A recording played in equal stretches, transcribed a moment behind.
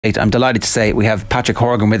I'm delighted to say we have Patrick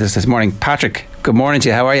Horgan with us this morning. Patrick, good morning to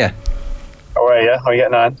you. How are you? How are you? How are you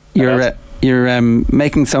getting on? You're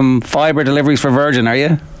making some fibre deliveries for Virgin, are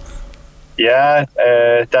you? Yeah,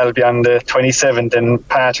 that'll be on the 27th in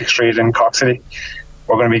Patrick Street in Cork City.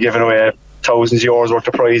 We're going to be giving away thousands of euros worth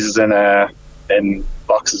of prizes in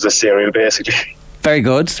boxes of cereal, basically. Very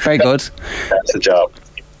good, very good. That's the job.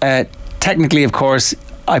 Technically, of course,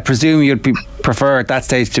 I presume you'd prefer at that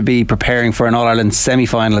stage to be preparing for an All-Ireland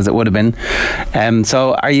semi-final as it would have been.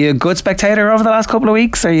 So are you a good spectator over the last couple of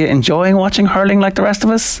weeks? Are you enjoying watching hurling like the rest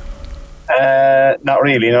of us? Not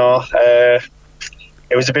really, no.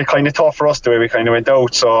 It was a bit kind of tough for us the way we kind of went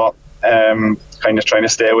out, so kind of trying to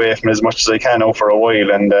stay away from it as much as I can now for a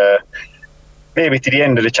while, and maybe to the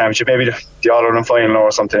end of the championship, maybe the All-Ireland final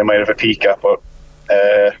or something I might have a peek at, but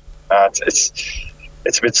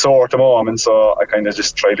it's a bit sore at the moment, so I kind of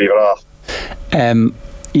just try to leave it off.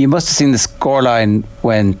 You must have seen the scoreline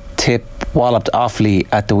when Tip walloped Offaly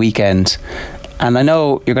at the weekend, and I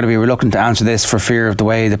know you're going to be reluctant to answer this for fear of the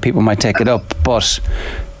way that people might take it up, but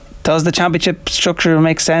does the championship structure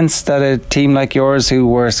make sense that a team like yours, who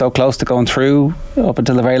were so close to going through up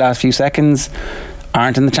until the very last few seconds,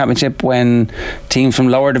 aren't in the championship when teams from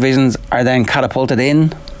lower divisions are then catapulted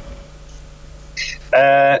in?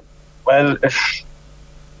 Well,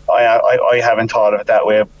 I haven't thought of it that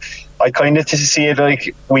way. I kind of see it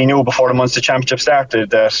like we knew before the Munster Championship started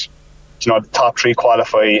that, you know, the top three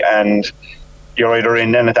qualify and you're either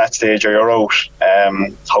in then at that stage or you're out.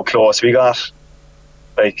 How close we got,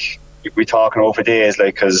 like we talking over days,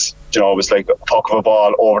 like, because, you know, it was like a puck of a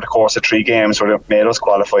ball over the course of 3 games where it made us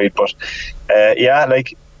qualified. But yeah,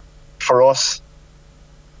 like for us,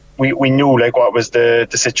 we knew like what was the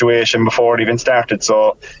situation before it even started,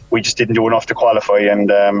 so we just didn't do enough to qualify,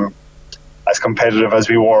 and as competitive as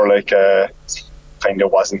we were, like kind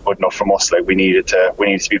of wasn't good enough from us. Like we needed to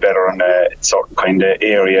be better in certain kind of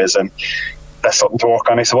areas, and that's something to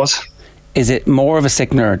work on, I suppose. Is it more of a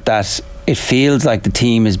sickener that it feels like the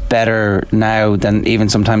team is better now than even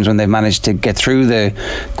sometimes when they've managed to get through the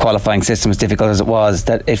qualifying system, as difficult as it was,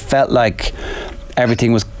 that it felt like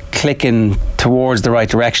everything was clicking towards the right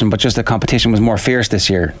direction, but just the competition was more fierce this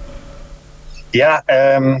year? Yeah,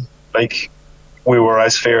 like we were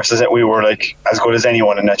as fierce as it. We were like as good as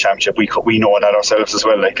anyone in that championship. We know that ourselves as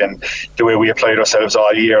well. Like, and the way we applied ourselves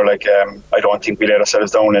all year, like I don't think we let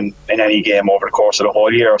ourselves down in any game over the course of the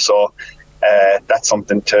whole year. So that's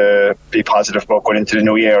something to be positive about going into the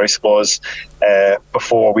new year, I suppose.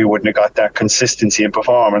 Before, we wouldn't have got that consistency in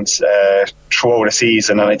performance throughout the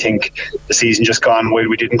season, and I think the season just gone, while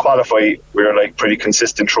we didn't qualify, we were like pretty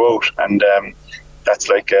consistent throughout, and that's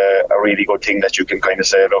like a really good thing that you can kind of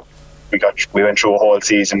say, look, we went through a whole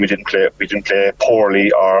season, we didn't play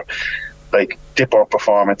poorly or like dip our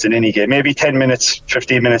performance in any game. Maybe 10 minutes,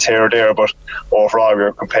 15 minutes here or there, but overall we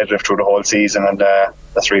were competitive through the whole season, and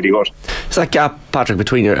that's really good. Is that gap, Patrick,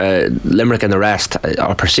 between Limerick and the rest,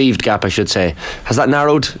 or perceived gap I should say, has that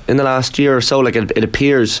narrowed in the last year or so? Like it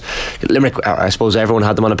appears Limerick, I suppose everyone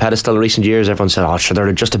had them on a pedestal in recent years. Everyone said, oh sure,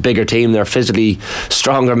 they're just a bigger team, they're physically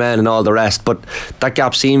stronger men and all the rest, but that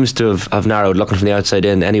gap seems to have narrowed, looking from the outside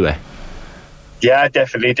in anyway. Yeah,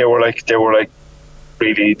 definitely. They were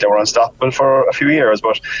really, they were unstoppable for a few years,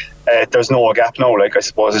 but there's no gap now. Like, I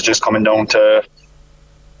suppose it's just coming down to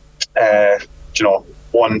you know,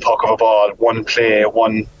 one puck of a ball, one play,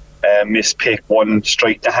 one missed pick, one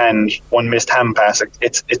strike to hand, one missed hand pass.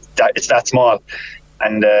 It's that small,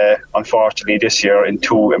 and unfortunately this year in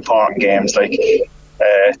 2 important games, like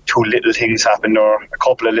 2 little things happened, or a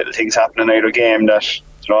couple of little things happened in either game that,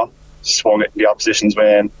 you know, swung it the opposition's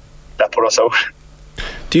way, and that put us out.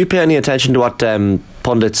 Do you pay any attention to what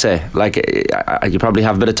pundits say? Like, you probably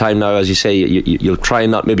have a bit of time now, as you say, you'll try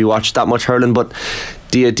and not maybe watch that much hurling, but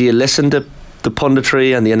do you listen to the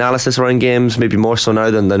punditry and the analysis around games maybe more so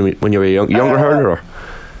now than when you were a younger hurler? Or?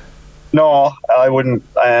 No, I wouldn't,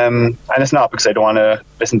 and it's not because I don't want to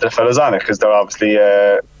listen to the fellas on it, because they're obviously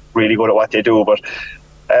really good at what they do, but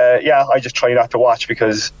yeah, I just try not to watch,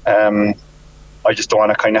 because I just don't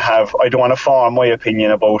want to I don't want to form my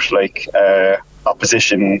opinion about like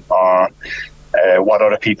opposition or what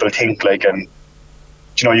other people think, like, and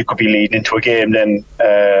you know, you could be leading into a game then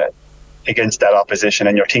against that opposition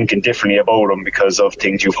and you're thinking differently about them because of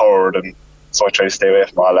things you've heard, and so I try to stay away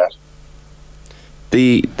from all that.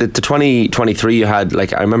 The 2023 you had,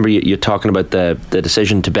 like, I remember you talking about the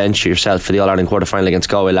decision to bench yourself for the All-Ireland quarter-final against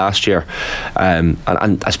Galway last year, and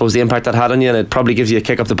I suppose the impact that had on you, and it probably gives you a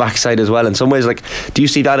kick up the backside as well in some ways. Like, do you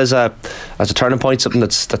see that as a turning point, something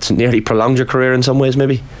that's nearly prolonged your career in some ways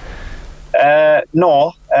maybe?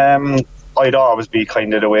 No, I'd always be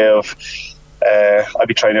kind of the way of, I'd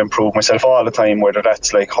be trying to improve myself all the time, whether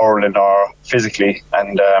that's like hurling or physically,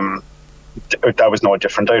 and that was no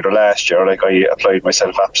different either last year. Like, I applied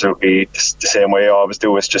myself absolutely the same way I always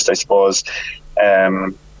do. It's just, I suppose,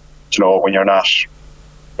 when you're not,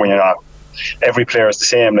 every player is the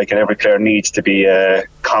same, like, and every player needs to be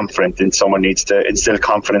confident, and someone needs to instill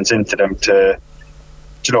confidence into them to,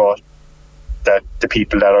 that the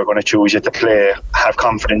people that are going to choose you to play have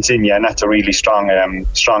confidence in you, and that's a really strong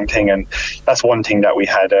thing. And that's one thing that we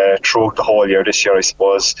had throughout the whole year this year, I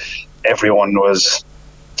suppose.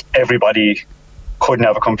 Everybody couldn't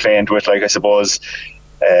have a complaint with, like, I suppose,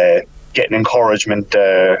 getting encouragement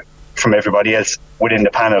from everybody else within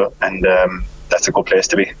the panel, and that's a good place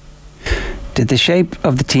to be. Did the shape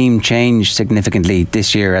of the team change significantly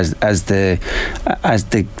this year as the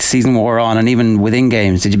season wore on, and even within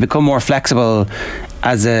games? Did you become more flexible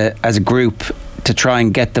as a group to try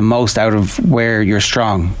and get the most out of where you're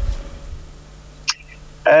strong?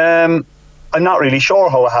 I'm not really sure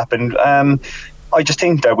how it happened. I just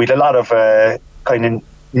think that we had a lot of kind of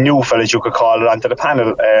new fellas, you could call it, onto the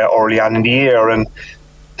panel early on in the year, and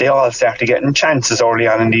they all started getting chances early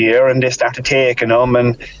on in the year, and they started taking them,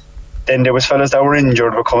 and then there was fellas that were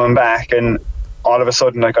injured were coming back, and all of a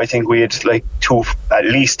sudden, like, I think we had like at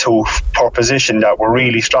least two per position that were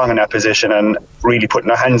really strong in that position and really putting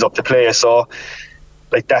their hands up to play. So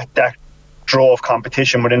like that drove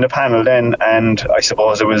competition within the panel then, and I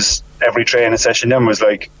suppose it was every training session then was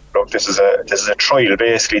like, look, this is a trial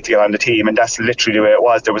basically to get on the team, and that's literally the way it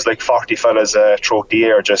was. There was like 40 fellas throughout the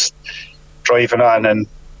year just driving on, and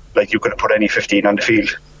like, you could have put any 15 on the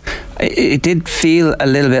field. It did feel a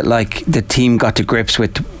little bit like the team got to grips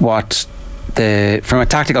with what from a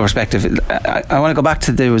tactical perspective. I want to go back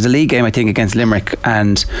to, there was a league game I think against Limerick,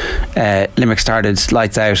 and Limerick started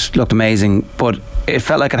lights out, looked amazing, but it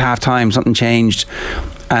felt like at half time something changed,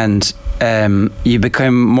 and you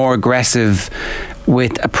became more aggressive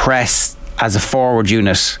with a press as a forward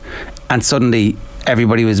unit, and suddenly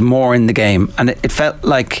everybody was more in the game, and it felt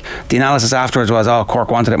like the analysis afterwards was,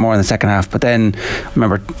 Cork wanted it more in the second half. But then I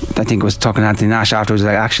remember, I think it was talking to Anthony Nash afterwards,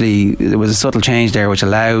 like, actually there was a subtle change there which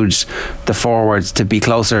allowed the forwards to be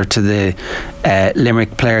closer to the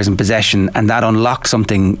Limerick players in possession, and that unlocked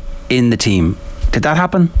something in the team. Did that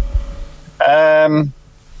happen?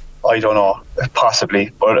 I don't know,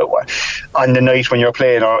 possibly, but on the night when you're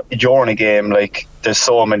playing or during a game, like, there's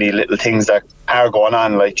so many little things that are going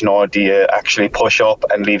on, like, do you actually push up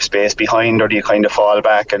and leave space behind, or do you kind of fall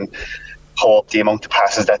back and hope the amount of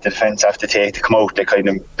passes that the defence have to take to come out, they kind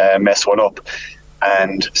of mess one up.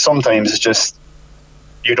 And sometimes it's just,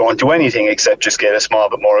 you don't do anything except just get a small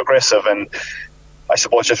bit more aggressive, and I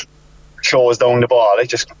suppose just close down the ball. Like,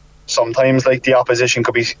 just sometimes, like, the opposition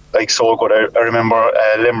could be like so good. I remember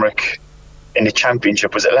Limerick in the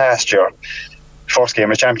championship, was it last year, first game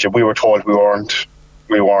of the championship, we were told we weren't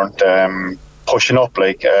pushing up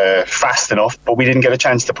like fast enough, but we didn't get a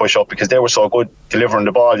chance to push up because they were so good delivering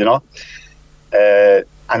the ball, and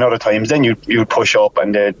other times then you'd push up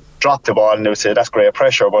and they'd drop the ball and they would say that's great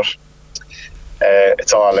pressure, but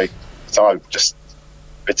it's all just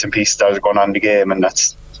bits and pieces that are going on in the game, and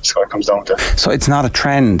that's what it comes down to. So it's not a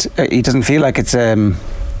trend. It doesn't feel like it's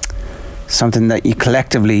something that you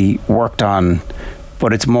collectively worked on,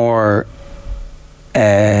 but it's more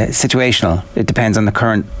situational. It depends on the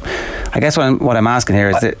current. I guess what I'm asking here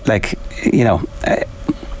is that, like,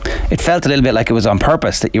 it felt a little bit like it was on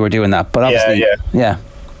purpose that you were doing that, but obviously, yeah.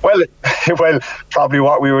 Well, probably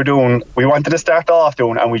what we were doing, we wanted to start off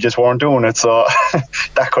doing, and we just weren't doing it. So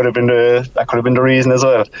that could have been the reason as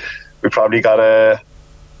well. We probably got a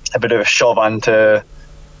bit of a shove on to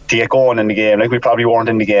get going in the game. Like, we probably weren't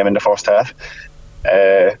in the game in the first half.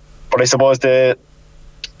 But I suppose the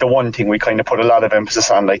one thing we kind of put a lot of emphasis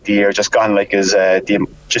on, like, the year just gone, like, is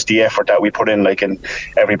the effort that we put in, like, and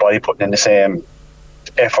everybody putting in the same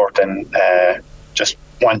effort and just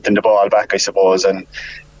wanting the ball back, I suppose. And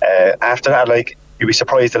after that, like, you'd be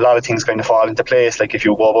surprised a lot of things kind of fall into place, like, if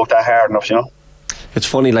you go about that hard enough, It's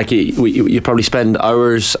funny, like, you probably spend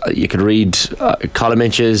hours, you could read column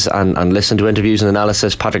inches and listen to interviews and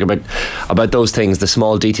analysis, Patrick, about those things, the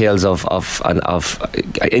small details of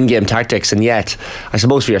in-game tactics, and yet I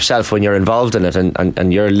suppose for yourself, when you're involved in it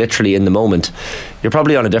and you're literally in the moment, you're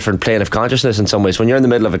probably on a different plane of consciousness in some ways. When you're in the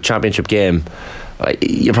middle of a championship game,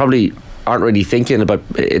 you probably aren't really thinking about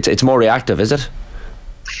it. It's more reactive, is it?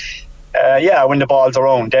 When the ball's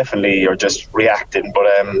around, definitely you're just reacting, but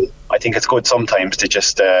I think it's good sometimes to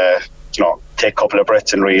just take a couple of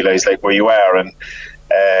breaths and realise, like, where you are and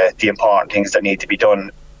the important things that need to be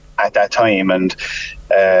done at that time. And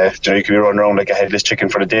you could be running around like a headless chicken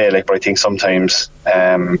for the day, like, but I think sometimes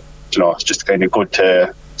it's just kind of good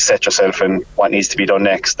to set yourself in what needs to be done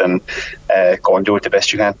next and go and do it the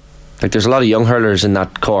best you can. Like, there's a lot of young hurlers in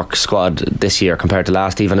that Cork squad this year compared to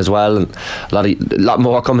last even as well, and a lot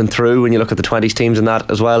more coming through when you look at the 20s teams and that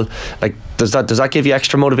as well. Like, does that give you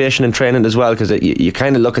extra motivation in training as well? Because you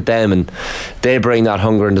kind of look at them and they bring that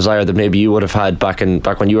hunger and desire that maybe you would have had back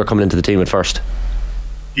when you were coming into the team at first.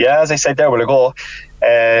 Yeah, as I said there a while ago,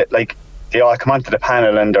 like, they all come onto the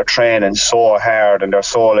panel and they're training so hard and they're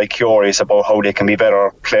so like curious about how they can be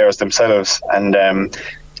better players themselves, and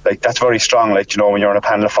like, that's very strong, like, when you're on a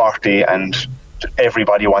panel of 40 and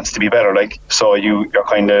everybody wants to be better, like, so you're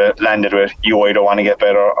kind of landed with, you either want to get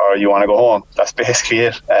better or you want to go home. That's basically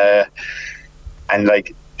it. And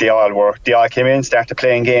like, they all came in, started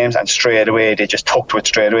playing games, and straight away they just took to it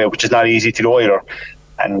straight away, which is not easy to do either.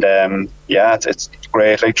 And it's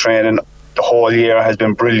great. Like, training the whole year has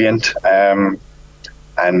been brilliant, and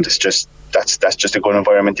it's just that's just a good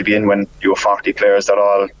environment to be in when you have 40 players that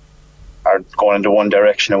all are going into one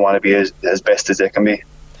direction and want to be as best as they can be.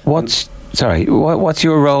 What's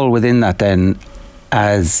your role within that then,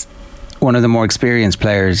 as one of the more experienced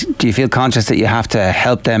players? Do you feel conscious that you have to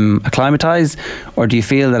help them acclimatise, or do you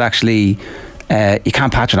feel that actually you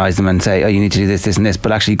can't patronise them and say, oh, you need to do this, this and this,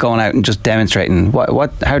 but actually going out and just demonstrating?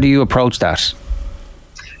 How do you approach that?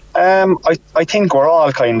 I think we're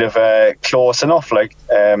all kind of close enough, like,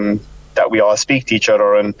 that we all speak to each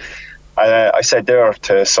other. And I said there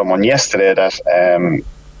to someone yesterday that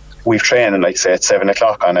we've trained, like, say at 7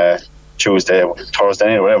 o'clock on a Tuesday, Thursday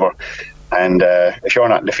night or whatever, and if you're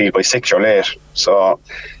not in the field by 6, you're late. So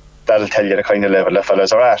that'll tell you the kind of level the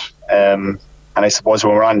fellas are at. And I suppose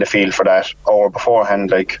when we're on the field for that hour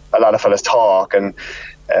beforehand, like, a lot of fellas talk, and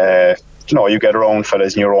you get around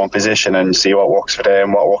fellas in your own position and see what works for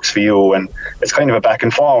them, what works for you, and it's kind of a back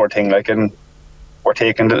and forward thing, like, and we're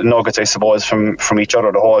taking the nuggets, I suppose, from each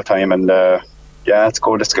other the whole time. And it's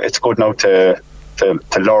good. It's good now to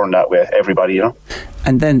learn that way, everybody,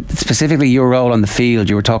 And then specifically your role on the field,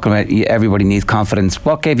 you were talking about everybody needs confidence.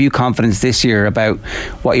 What gave you confidence this year about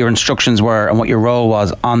what your instructions were and what your role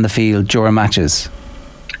was on the field during matches?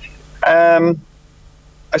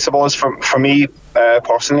 I suppose for me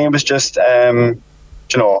personally, it was just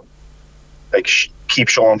like, keep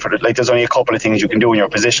showing for it. Like, there's only a couple of things you can do in your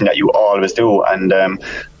position that you always do, and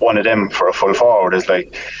one of them for a full forward is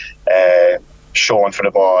like showing for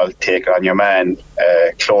the ball, taking on your man,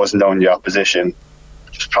 closing down the opposition.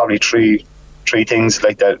 Just probably three things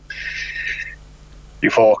like that you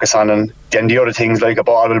focus on, and then the other things, like a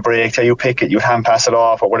ball will break till you pick it, you hand pass it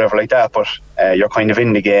off or whatever like that, but you're kind of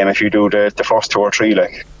in the game if you do the first 2 or 3,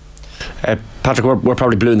 like. Patrick, we're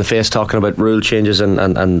probably blue in the face talking about rule changes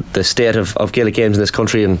and the state of Gaelic games in this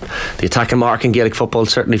country, and the attacking mark in Gaelic football,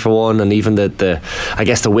 certainly for one, and even the I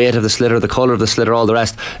guess the weight of the sliotar, the colour of the sliotar, all the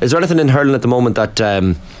rest. Is there anything in hurling at the moment that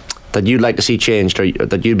you'd like to see changed, or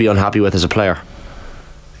that you'd be unhappy with as a player?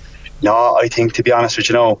 No, I think, to be honest with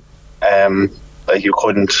you, like, you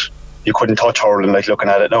couldn't touch hurling, like, looking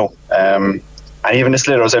at it now. And even the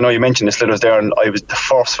sliotars, I know you mentioned the sliotars there, and I was the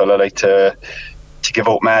first fella, like, to give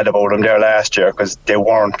out mad about them there last year, because they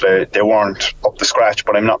weren't up to scratch.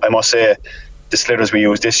 But I must say, the sliotars we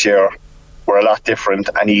used this year were a lot different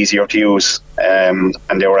and easier to use, and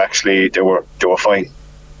they were fine.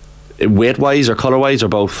 Weight wise or colour wise or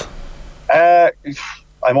both?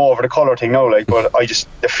 I'm over the colour thing now, like, but I just,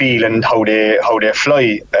 the feel and how they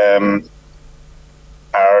fly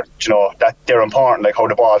are, that they're important, like how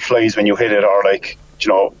the ball flies when you hit it, or like,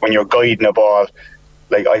 when you're guiding a ball.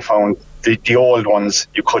 Like, I found the old ones,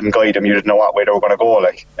 you couldn't guide them, you didn't know what way they were going to go,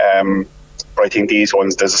 like. But I think these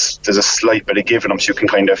ones, there's a slight bit of give in them, so you can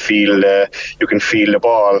kind of feel the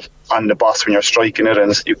ball on the boss when you're striking it,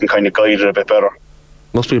 and you can kind of guide it a bit better.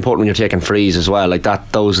 Must be important when you're taking frees as well, like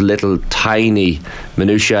that. Those little tiny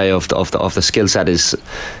minutiae of the skill set is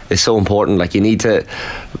so important. Like, you need to,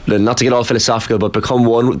 not to get all philosophical, but become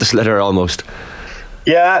one with the sliotar almost.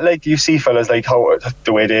 Yeah, like, you see fellas, like, how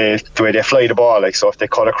the way they fly the ball, like, so if they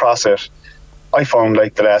cut across it, I found,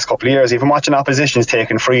 like, the last couple of years, even watching oppositions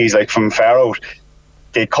taking frees, like, from far out,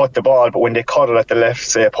 they'd cut the ball, but when they cut it at the left,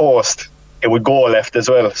 say, post, it would go left as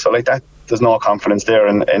well. So, like, that, there's no confidence there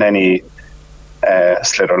in any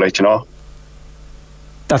sliotar, like,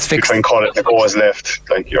 That's fixed. You try and cut it and it goes left,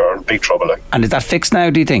 like, you're in big trouble, like. And is that fixed now,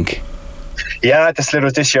 do you think? Yeah, the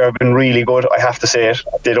sliotars this year have been really good, I have to say it.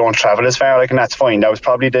 They don't travel as far, like, and that's fine. That was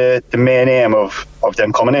probably the main aim of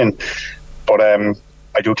them coming in. But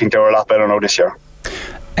I do think they were a lot better now this year.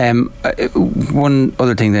 One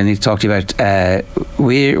other thing that I need to talk to you about,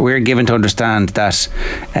 we're given to understand that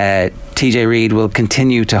TJ Reid will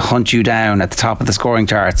continue to hunt you down at the top of the scoring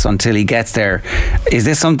charts until he gets there. Is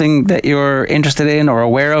this something that you're interested in or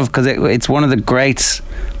aware of? Because it's one of the great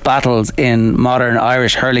battles in modern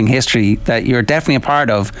Irish hurling history that you're definitely a part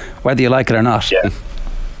of, whether you like it or not. Yeah.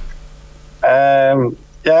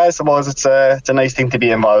 I suppose it's a nice thing to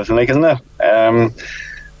be involved in, like, isn't it?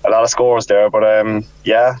 A lot of scores there, but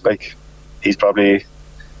like he's probably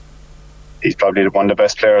one of the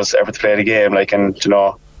best players ever to play the game. Like, and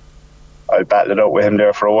I'll battle it out with him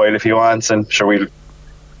there for a while if he wants, and sure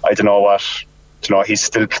I don't know what. He's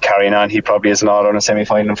still carrying on. He probably is an all on a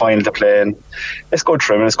semi-final and final to play, and it's good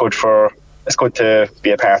for him. And it's good to be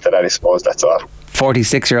a part of that, I suppose. That's all.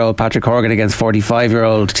 46-year-old Patrick Horgan against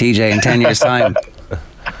 45-year-old TJ in 10 years' time.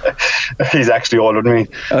 He's actually older than me.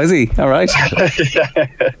 Oh, is he? All right.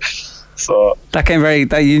 Yeah. So that came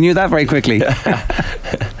you knew that very quickly.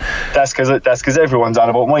 That's because everyone's on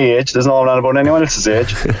about my age. There's no one on about anyone else's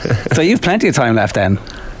age. So you've plenty of time left then.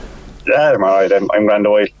 Yeah, I'm alright. I'm grand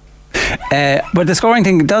away. But the scoring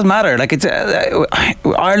thing does matter. Like, it's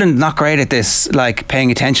Ireland not great at this, like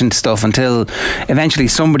paying attention to stuff until eventually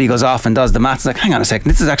somebody goes off and does the maths. Like, hang on a second,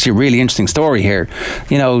 this is actually a really interesting story here.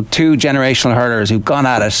 Two generational hurlers who've gone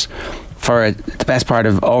at it for the best part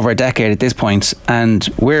of over a decade at this point, and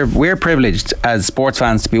we're privileged as sports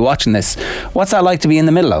fans to be watching this. What's that like to be in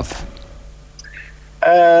the middle of?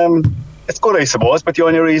 It's good, I suppose, but the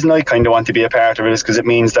only reason I kind of want to be a part of it is because it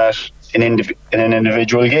means that in an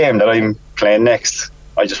individual game that I'm playing next,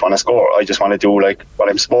 I just want to score. I just want to do like what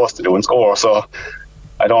I'm supposed to do and score. So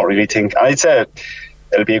I don't really think, and I'd say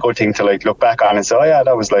it'll be a good thing to like look back on and say, oh yeah,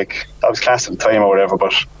 that was class at the time or whatever.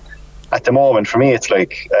 But at the moment, for me, it's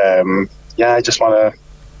like, I just want to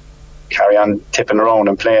carry on tipping around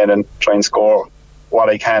and playing and try and score what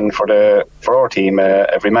I can for our team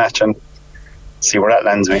every match, and see where that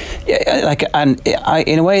lands me. Yeah, like, and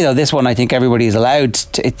in a way though, this one I think everybody is allowed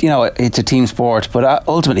to, it's a team sport, but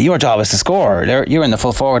ultimately your job is to score. You're in the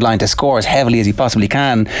full forward line to score as heavily as you possibly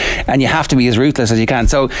can, and you have to be as ruthless as you can.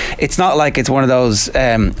 So it's not like it's one of those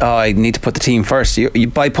I need to put the team first. You,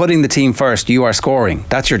 by putting the team first, you are scoring.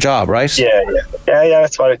 That's your job, right? Yeah.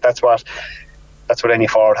 That's what any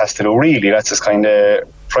forward has to do, really. That's his kind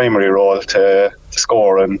of primary role, to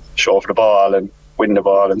score and show for the ball and win the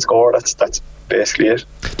ball and score. That's basically it.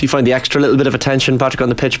 Do you find the extra little bit of attention, Patrick, on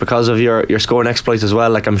the pitch because of your scoring exploits as well?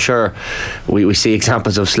 Like, I'm sure we see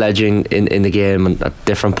examples of sledging in the game and at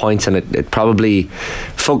different points, and it probably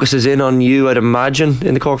focuses in on you, I'd imagine,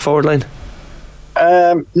 in the Cork forward line.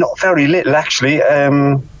 Not very little, actually.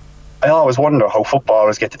 I always wonder how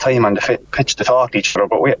footballers get the time on the pitch to talk to each other,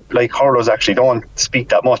 but we, like, hurlers, actually don't speak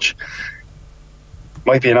that much.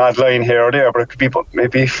 Might be an odd line here or there, but it could be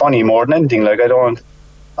maybe funny more than anything. Like, I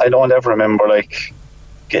don't ever remember like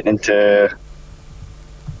getting into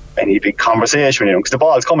any big conversation with him, because the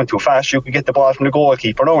ball's coming too fast. You could get the ball from the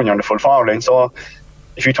goalkeeper now when you're on the full forward line, so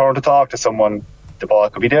if you turn to talk to someone, the ball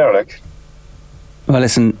could be there. Like, well,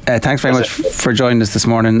 listen, thanks very much for joining us this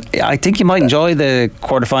morning. I think you might enjoy the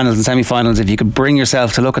quarterfinals and semi-finals if you could bring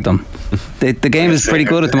yourself to look at them. The game is pretty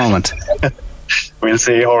good at the moment. We'll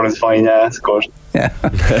see. Hurling's fine. Yeah, it's good. Yeah.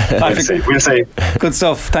 We'll see. Good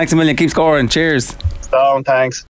stuff. Thanks a million. Keep scoring. Cheers. Down. Thanks.